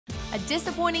A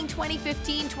disappointing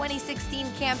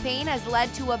 2015-2016 campaign has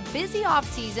led to a busy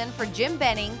offseason for Jim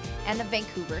Benning and the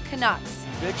Vancouver Canucks.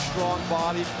 Big, strong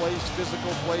body, plays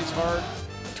physical, plays hard.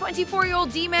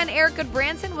 24-year-old D-man Eric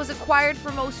Goodbranson was acquired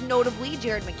for most notably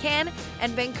Jared McCann,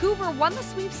 and Vancouver won the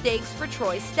sweepstakes for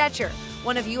Troy Stecher,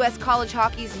 one of U.S. college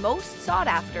hockey's most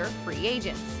sought-after free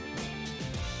agents.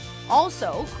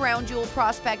 Also, crown jewel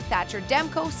prospect Thatcher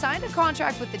Demko signed a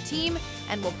contract with the team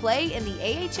and will play in the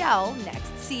AHL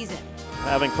next season.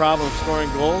 Having problems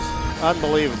scoring goals?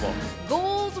 Unbelievable.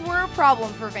 Goals were a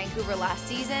problem for Vancouver last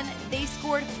season. They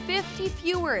scored 50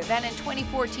 fewer than in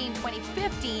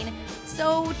 2014-2015,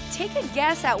 so take a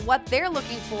guess at what they're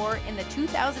looking for in the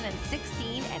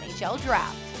 2016 NHL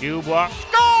Draft. Dubois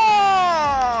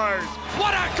scores!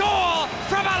 What a goal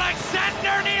from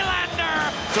Alexander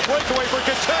Nylander! It's a breakaway for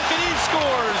Kentucky, he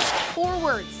scores!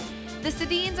 Forwards. The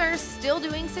Sedins are still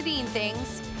doing Sedin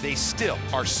things. They still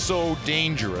are so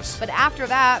dangerous. But after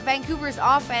that, Vancouver's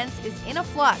offense is in a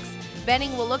flux.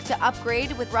 Benning will look to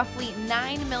upgrade with roughly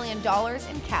 $9 million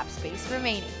in cap space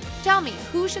remaining. Tell me,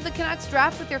 who should the Canucks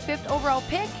draft with their 5th overall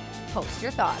pick? Post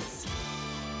your thoughts.